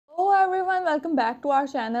Everyone, welcome back to our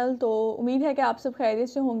channel. तो उम्मीद है कि आप सब खैरियत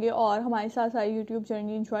से होंगे और हमारे साथ सारी यूट्यूब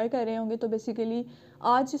जर्नी एंजॉय कर रहे होंगे। तो बेसिकली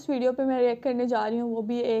आज इस वीडियो पे मैं रिएक्ट करने जा रही हूँ, वो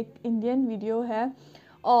भी एक इंडियन वीडियो है।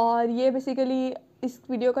 और ये बेसिकली इस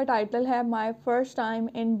वीडियो का टाइटल है my first time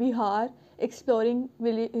in Bihar exploring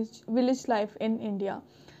village life in India.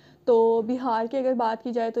 तो बिहार की अगर बात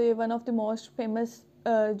की जाए तो ये one of the most famous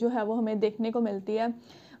जो है वो हमें देखने को मिलती है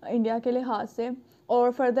इंडिया के लिहाज से।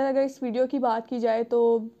 और फर्दर अगर इस वीडियो की बात की जाए तो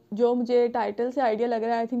जो मुझे टाइटल से आइडिया लग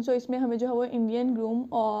रहा है, आई थिंक सो इसमें हमें जो है वो इंडियन ग्रूम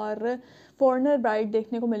और फॉरेनर ब्राइड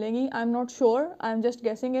देखने को मिलेंगी। I am not sure, I am just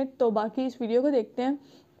guessing it. तो बाकी इस वीडियो को देखते हैं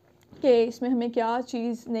कि इसमें हमें क्या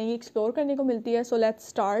चीज़ नई एक्सप्लोर करने को मिलती है। So let's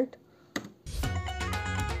start.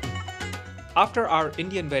 After our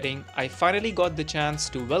Indian wedding, I finally got the chance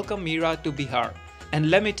to welcome Meera to Bihar. And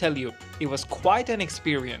let me tell you, it was quite an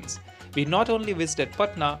experience. We not only visited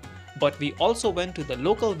Patna, but we also went to the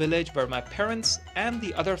local village where my parents and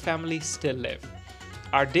the other family still live.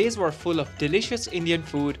 Our days were full of delicious Indian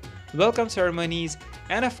food, welcome ceremonies,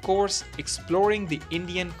 and of course, exploring the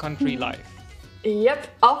Indian country life. Yep,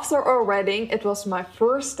 after our wedding, it was my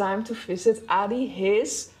first time to visit Adi,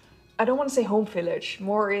 his, I don't want to say home village,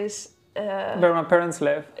 more is... where my parents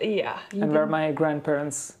live. Yeah. And where my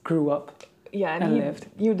grandparents grew up. Yeah, and lived.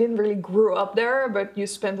 You didn't really grow up there, but you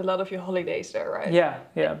spent a lot of your holidays there, right?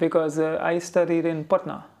 Yeah, because I studied in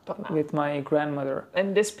Patna with my grandmother.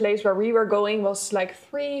 And this place where we were going was like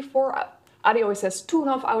 3-4... Adi always says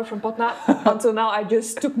 2.5 hours from Patna. Until now, it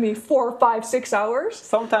just took me 4, 5, 6 hours.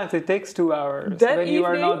 Sometimes it takes 2 hours when you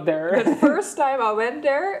are not there. The first time I went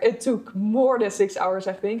there, it took more than 6 hours,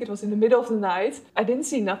 I think. It was in the middle of the night. I didn't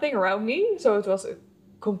see nothing around me, so it was a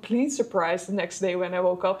complete surprise the next day when I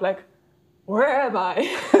woke up like, where am I?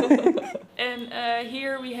 And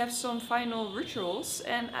here we have some final rituals,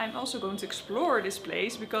 and I'm also going to explore this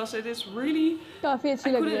place because it is really... I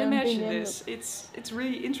couldn't imagine this. It's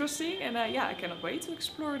really interesting, and yeah, I cannot wait to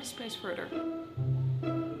explore this place further.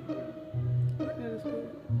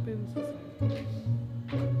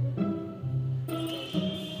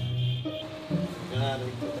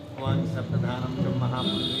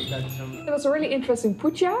 It was a really interesting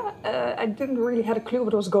puja. I didn't really have a clue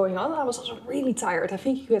what was going on. I was also really tired. I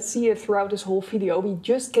think you could see it throughout this whole video. We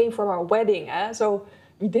just came from our wedding, so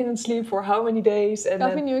we didn't sleep for how many days, and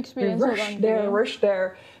then new experience. We rushed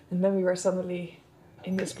there, and then we were suddenly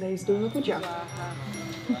in this place doing a puja.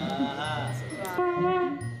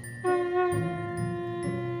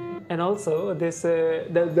 And also this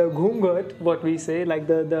the ghungat, what we say, like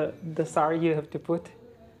the sari you have to put.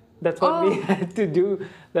 That's what we had to do.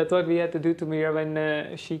 That's what we had to do to Meera when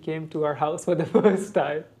she came to our house for the first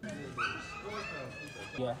time.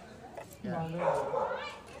 Yeah.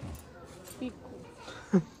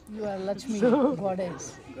 You are Lakshmi,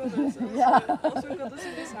 goddess. Yeah. Also goddess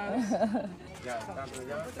in this house.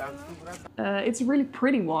 It's a really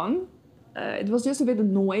pretty one. It was just a bit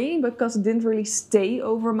annoying because it didn't really stay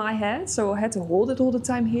over my head, so I had to hold it all the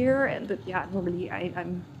time here. And yeah, normally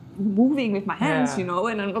I'm moving with my hands, you know,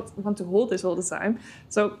 and I don't want to hold this all the time.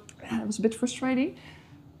 So it was a bit frustrating.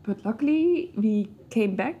 But luckily we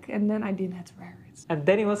came back, and then I didn't have to wear it. And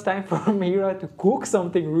then it was time for Meera to cook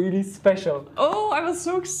something really special. Oh, I was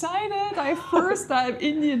so excited! I first time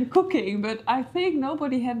Indian cooking, but I think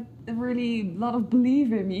nobody had really a lot of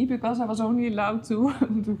belief in me because I was only allowed to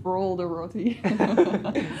roll the roti.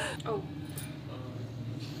 Oh.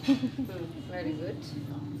 Very good.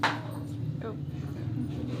 Oh.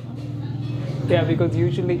 Yeah, because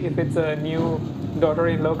usually if it's a new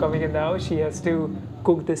daughter-in-law coming in the house, she has to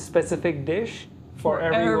cook this specific dish for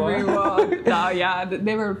everyone. No, yeah,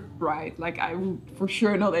 they were right. Like, I would for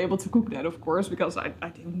sure not able to cook that, of course, because I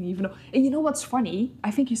didn't even know. And you know what's funny?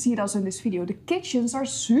 I think you see it also in this video. The kitchens are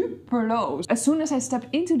super low. As soon as I step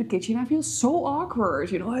into the kitchen, I feel so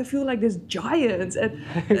awkward. You know, I feel like this giant. And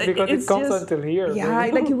because it comes until here. Yeah,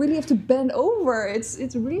 like you really have to bend over.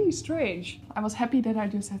 It's really strange. I was happy that I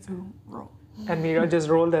just had to roll. And Meera just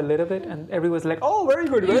rolled a little bit, and everyone was like, "Oh, very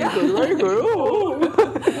good, very good, very good."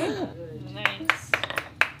 Oh.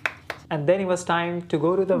 And then it was time to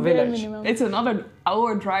go to the village. It's another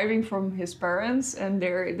hour driving from his parents, and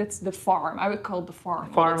that's the farm. I would call it the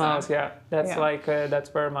farm. Farmhouse, yeah. That's like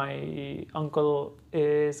that's where my uncle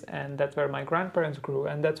is, and that's where my grandparents grew,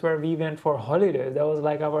 and that's where we went for holidays. That was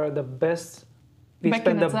like the best. We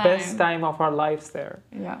spent the best time of our lives there.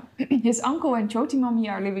 Yeah. His uncle and Choti Mommy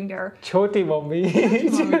are living there. Choti Mommy.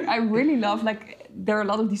 I really love, like, there are a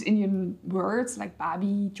lot of these Indian words, like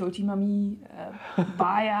Babi, Choti Mommy,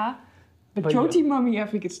 Baya. But Choti Mommy, I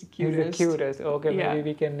think it's the cutest. It's the cutest. Okay, maybe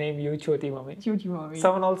we can name you Choti Mommy. Choti Mommy.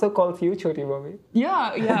 Someone also calls you Choti Mommy.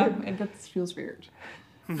 Yeah, and that feels weird.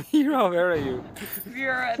 Mira, where are you? We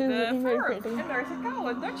are at She's the looking very farm, pretty. and there's a cow,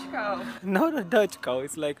 a Dutch cow. Not a Dutch cow.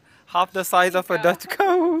 It's like half the size of a Dutch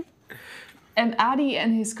cow. And Adi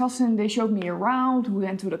and his cousin, they showed me around. We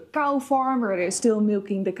went to the cow farm where they're still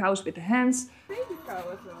milking the cows with the hands. Baby cow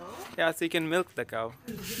as well. Yeah, so you can milk the cow.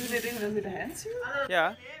 Do they do it with the hands here?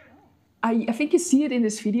 Yeah. I think you see it in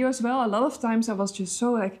this video as well. A lot of times I was just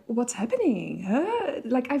so like, what's happening? Huh?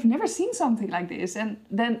 Like, I've never seen something like this. And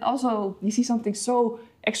then also you see something so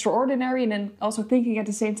extraordinary and then also thinking at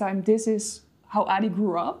the same time, this is how Adi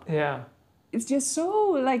grew up. Yeah. It's just so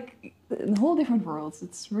like a whole different world.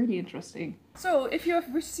 It's really interesting. So, if you have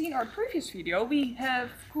seen our previous video, we have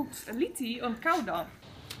cooked a liti on cow dung.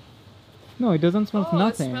 No, it doesn't smell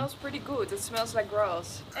nothing. It smells pretty good. It smells like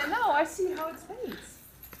grass. And now I see how it's made.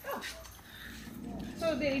 Oh.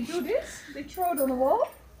 So they do this, they throw it on the wall,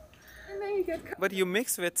 and then you get... But you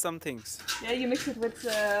mix with some things. Yeah, you mix it with,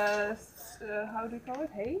 how do you call it,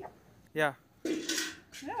 hay? Yeah.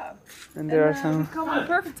 Yeah. And there are They some... come at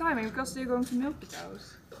perfect timing because they're going to milk the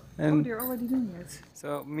cows. Oh, And they're already doing it.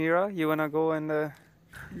 so, Mira, you wanna go and...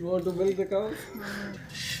 You want to milk the cows? Oh,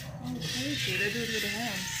 crazy. They do it with the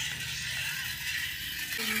hands.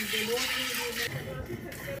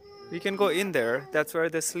 We can go in there. That's where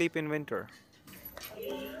they sleep in winter.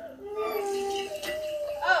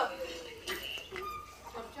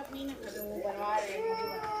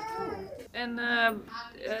 And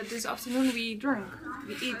this afternoon we drank.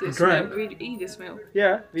 We eat this. Drank? We eat this milk.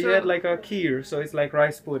 Yeah, we So- had like a kheer, so it's like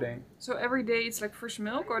rice pudding. So every day it's like fresh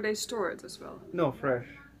milk, or they store it as well. No, fresh.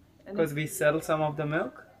 And Because we sell some of the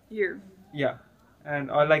milk. here. Yeah.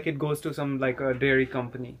 And or like it goes to some like a dairy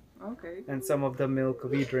company. Okay. And some of the milk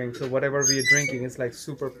we drink. So whatever we are drinking is like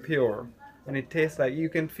super pure. And it tastes like, you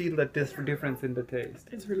can feel the difference in the taste.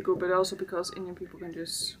 It's really good, but also because Indian people can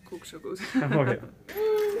just cook so good. Oh yeah.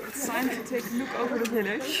 It's time to take a look over the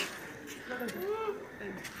village.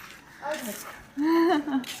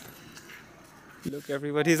 Look,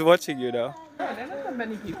 everybody's watching you now. Oh, there are not that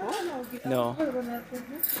many people. No.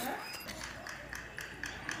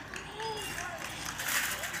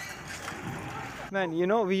 Man, you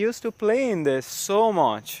know, we used to play in this so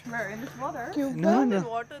much. Where? In this water? No, no.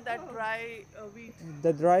 Water that dry wheat.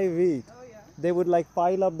 The dry wheat. Oh yeah. They would like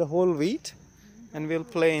pile up the whole wheat and we'll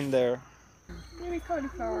play in there. Maybe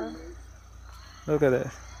cauliflower. Look at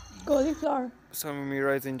that. Cauliflower.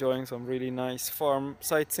 Mira is enjoying some really nice farm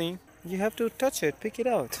sightseeing. You have to touch it, pick it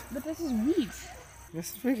out. But this is wheat.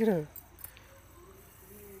 Just pick it out.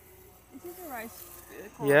 Is this a rice?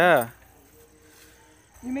 Corn? Yeah.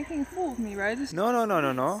 You're making a fool of me, right? This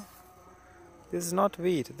No. This is not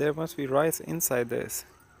wheat. There must be rice inside this.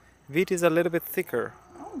 Wheat is a little bit thicker.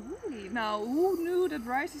 Oh, really? Now, who knew that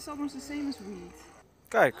rice is almost the same as wheat?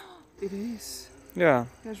 Kijk. It is. Yeah.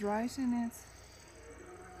 There's rice in it.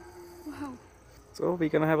 Wow. So we're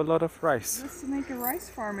gonna have a lot of rice. Let's make a rice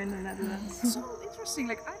farm in the Netherlands. So interesting.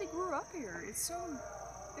 Like, I grew up here. It's so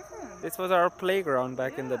different. This was our playground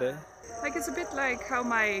back in the day. Like, it's a bit like how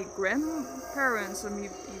my grandparents, and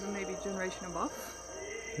even maybe generation above,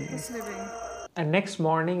 was living. And next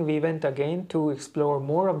morning we went again to explore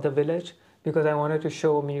more of the village because I wanted to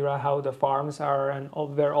show Mira how the farms are and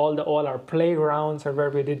where all our playgrounds are, where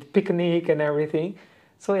we did picnic and everything.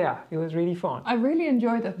 So yeah, it was really fun. I really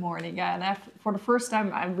enjoyed that morning, yeah, and for the first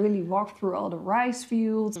time I really walked through all the rice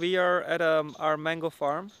fields. We are at our mango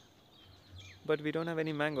farm, but we don't have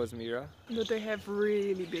any mangoes, Mira. But they have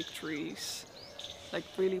really big trees. Like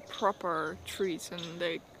really proper trees, and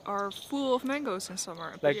they are full of mangoes in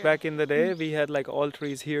summer. But Like yeah. back in the day, we had like all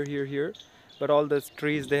trees here, but all those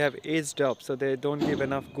trees, they have aged up, so they don't give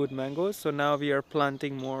enough good mangoes. So now we are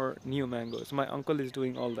planting more new mangoes. My uncle is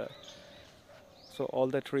doing all that. So all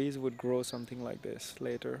the trees would grow something like this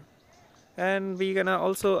later. And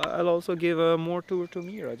I'll also give a more tour to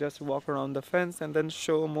Mira, just walk around the fence and then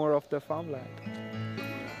show more of the farmland.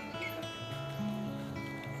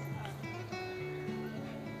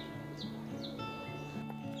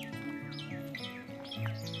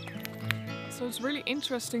 So it's really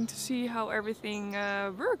interesting to see how everything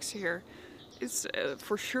works here. It's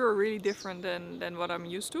for sure really different than what I'm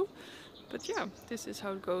used to. But yeah, this is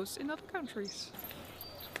how it goes in other countries.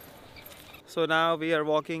 So now we are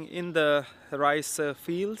walking in the rice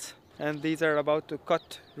fields, and these are about to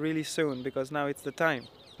cut really soon because now it's the time.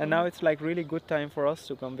 And now it's like really good time for us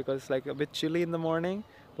to come because it's like a bit chilly in the morning,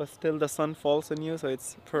 but still the sun falls on you, so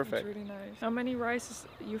it's perfect. It's really nice. How many rices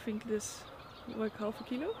you think this, like half a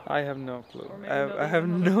kilo? I have no clue. Or maybe I have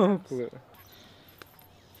not no grams. clue.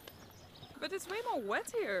 But it's way more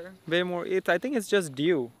wet here. Way more. I think it's just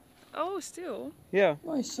dew. Oh, still? Yeah,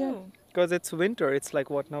 Moisture. Oh. because it's winter. It's like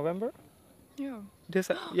what, November? Yeah.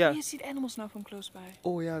 Yeah. You see the animals now from close by.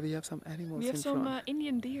 Oh yeah, we have some animals We have in some front.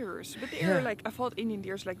 Indian deers, but they are like, I thought Indian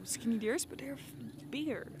deers like skinny deers, but they're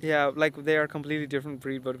bigger. Yeah, like they are completely different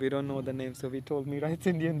breed, but we don't know the name, so we told Mira it's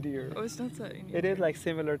Indian deer. Oh, it's not Indian. It is like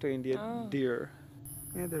similar to Indian Oh. deer.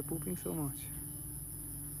 Yeah, they're pooping so much.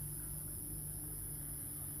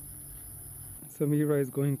 So Mira is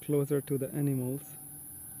going closer to the animals.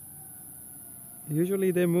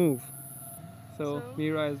 Usually they move. So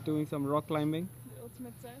Mira is doing some rock climbing. The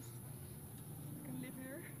ultimate test. I can live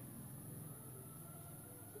here.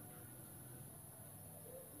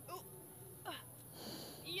 Oh.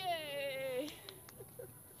 Yay!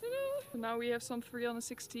 So now we have some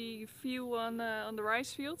 360 view on the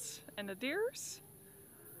rice fields and the deers.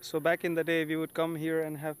 So back in the day, we would come here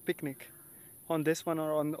and have picnic on this one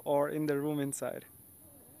or in the room inside.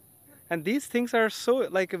 And these things are so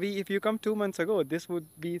like if you come 2 months ago, this would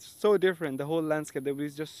be so different. The whole landscape, there would be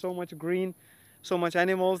just so much green, so much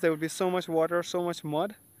animals. There would be so much water, so much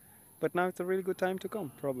mud. But now it's a really good time to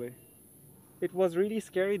come, probably. It was really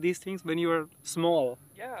scary, these things, when you were small.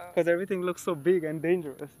 Yeah. Because everything looks so big and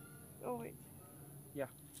dangerous. Oh wait. Yeah.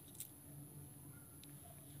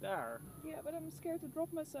 There. Yeah, but I'm scared to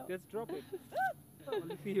drop myself. Just drop it.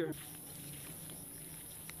 Only here.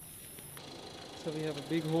 So we have a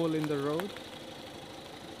big hole in the road.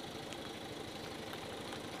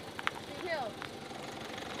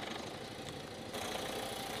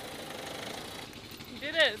 You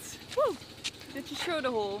did it! Woo! Did you show the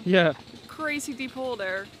hole? Yeah. Crazy deep hole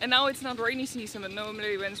there. And now it's not rainy season, but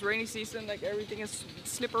normally when it's rainy season, like everything is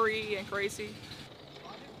slippery and crazy.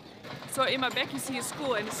 So in my back you see a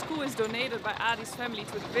school, and the school is donated by Adi's family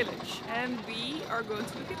to the village. And we are going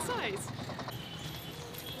to look inside.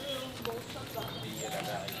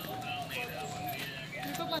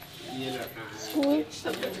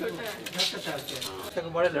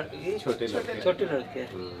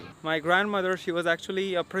 My grandmother, she was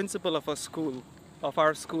actually a principal of our school.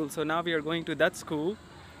 So now we are going to that school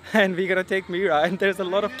and we're gonna take Mira, and there's a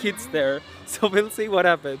lot of kids there. So we'll see what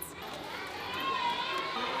happens.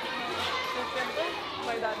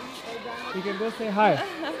 You can go say hi.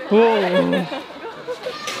 Oh.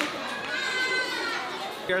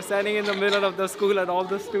 We are standing in the middle of the school and all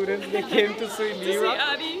the students, they came to see Mira. To see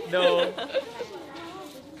Adi? No.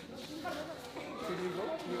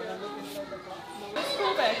 Let's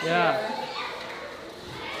go back Yeah. here.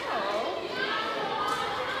 Oh.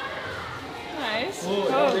 Nice.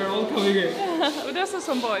 Oh, they're all coming in. But there's also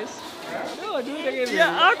some boys. Oh, do it again.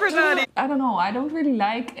 Yeah, awkward Adi. I don't know, I don't really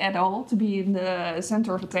like at all to be in the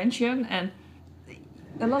center of attention, and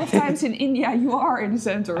a lot of times in India you are in the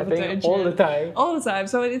center of attention. all the time. All the time,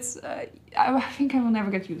 so it's, I think I will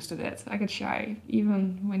never get used to that. I get shy,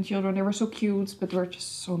 even when children, they were so cute, but there were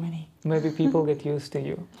just so many. Maybe people get used to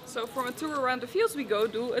you. So from a tour around the fields we go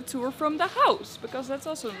do a tour from the house, because that's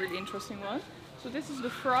also a really interesting one. So this is the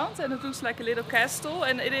front, and it looks like a little castle,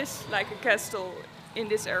 and it is like a castle in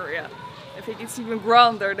this area. I think it's even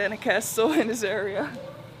grander than a castle in this area.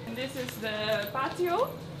 And this is the patio.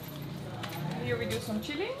 Here we do some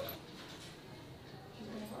chilling.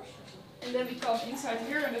 And then we come inside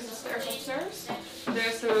here, and there's the stairs upstairs.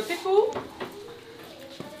 There's the pit pool.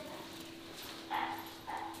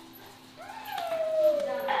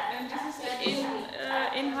 And this is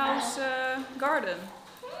the in-house garden.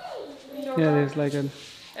 Indoor Yeah, garden. there's like a...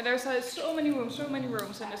 And there's so many rooms,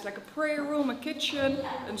 and there's like a prayer room, a kitchen,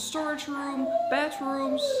 a storage room,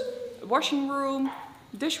 bedrooms, a washing room,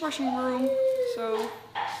 dishwashing room. So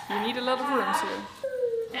you need a lot of rooms here.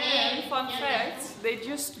 And fun fact, they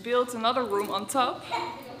just built another room on top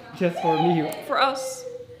Just for me. for us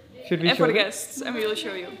Should we and show for the them? guests, and we will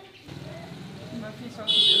show you. My feet are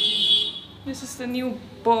so dirty. This is the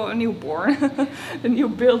newborn, the new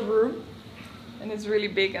build room, and it's really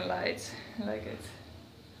big and light. I like it.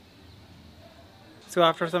 So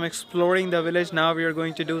after some exploring the village, now we are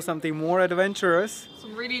going to do something more adventurous.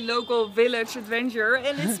 Some really local village adventure,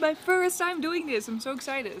 and it's my first time doing this. I'm so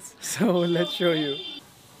excited. So let's show you.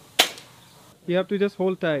 You have to just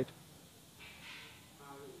hold tight.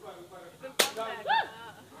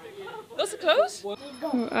 Was it close?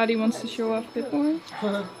 Oh, Adi wants to show off a bit more.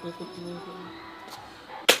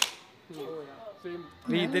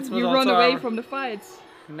 This was You also run away our... from the fights.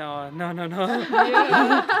 No.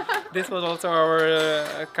 Yeah. This was also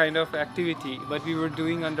our kind of activity, but we were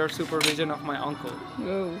doing under supervision of my uncle.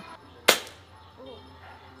 Whoa.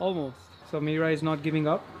 Almost. So Mira is not giving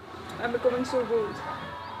up. I'm becoming so good.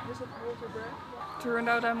 Is it hold your breath? Turned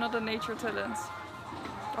out I'm not a nature talent.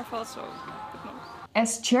 I thought so, but no.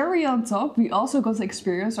 As cherry on top, we also got to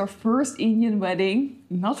experience our first Indian wedding,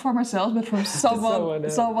 not for myself, but from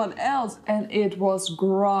someone else. And it was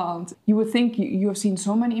grand. You would think you have seen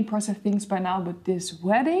so many impressive things by now, but this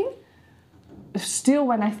wedding, still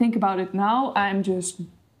when I think about it now, I'm just...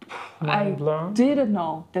 I didn't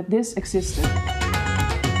know that this existed.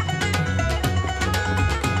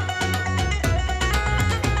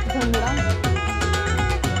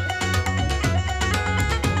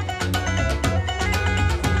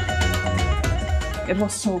 It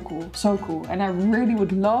was so cool, and I really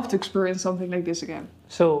would love to experience something like this again.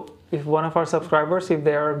 So, if one of our subscribers, if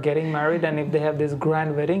they are getting married and if they have this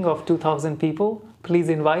grand wedding of 2,000 people, please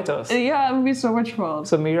invite us. Yeah, it would be so much fun.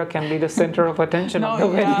 So Mira can be the center of attention of the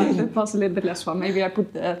wedding. Yeah, it was a little bit less fun. Maybe I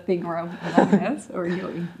put the thing around my head or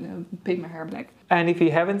paint my hair black. And if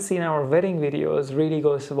you haven't seen our wedding videos, really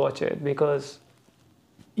go watch it because...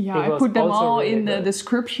 Yeah, I put them all really in the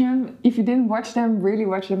description. If you didn't watch them, really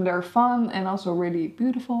watch them. They're fun and also really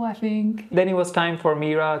beautiful, I think. Then it was time for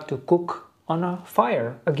Mira to cook on a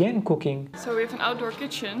fire. Again, cooking. So we have an outdoor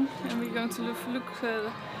kitchen and we're going to look a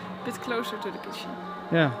bit closer to the kitchen.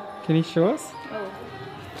 Yeah, can you show us? Oh,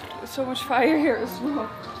 there's so much fire here as well.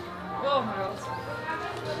 Oh my god.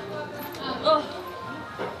 Oh,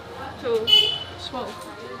 so smoke.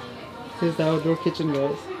 This is the outdoor kitchen,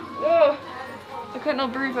 guys. Oh. I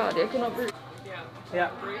cannot breathe out. I cannot breathe. Yeah.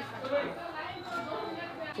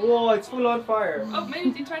 Whoa, it's full on fire. Oh, maybe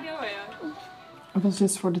you can try the other way out. It was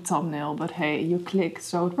just for the thumbnail, but hey, you clicked,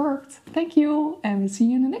 so it worked. Thank you, and we'll see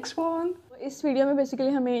you in the next one. इस video में basically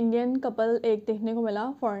हमें Indian couple एक देखने को मिला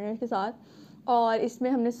foreigner के साथ, और इसमें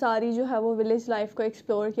हमने सारी जो है वो विलेज लाइफ को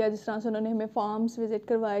एक्सप्लोर किया, जिस तरह से उन्होंने हमें फार्म्स विज़िट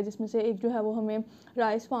करवाए, जिसमें से एक जो है वो हमें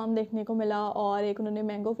राइस फार्म देखने को मिला और एक उन्होंने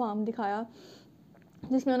मैंगो फार्म दिखाया,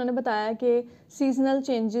 जिसमें उन्होंने बताया कि सीजनल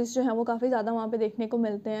चेंजेस जो हैं वो काफ़ी ज़्यादा वहाँ पे देखने को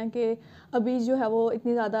मिलते हैं, कि अभी जो है वो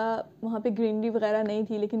इतनी ज़्यादा वहाँ पे ग्रीनरी वगैरह नहीं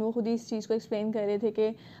थी, लेकिन वो खुद ही इस चीज़ को एक्सप्लेन कर रहे थे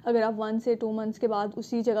कि अगर आप 1 से 2 मंथ्स के बाद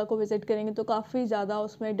उसी जगह को विज़िट करेंगे तो काफ़ी ज़्यादा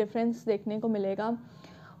उसमें डिफरेंस देखने को मिलेगा।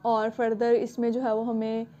 और फर्दर इसमें जो है वो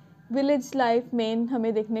हमें विलेज लाइफ मेन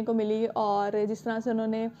हमें देखने को मिली, और जिस तरह से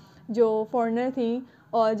उन्होंने जो फॉरेनर थी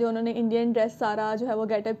और जो उन्होंने इंडियन ड्रेस सारा जो है वो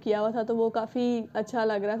गेटअप किया हुआ था, तो वो काफ़ी अच्छा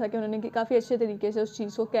लग रहा था कि उन्होंने काफ़ी अच्छे तरीके से उस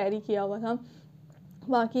चीज़ को कैरी किया हुआ था।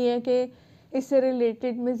 बाकी है कि इससे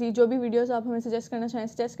रिलेटेड मज़ीद जो भी वीडियोस आप हमें सजेस्ट करना चाहें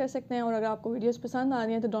सजेस्ट कर सकते हैं, और अगर आपको वीडियोस पसंद आ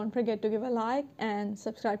रही हैं तो don't forget to give a like and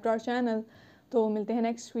subscribe to our channel. तो मिलते हैं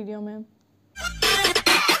नेक्स्ट वीडियो में।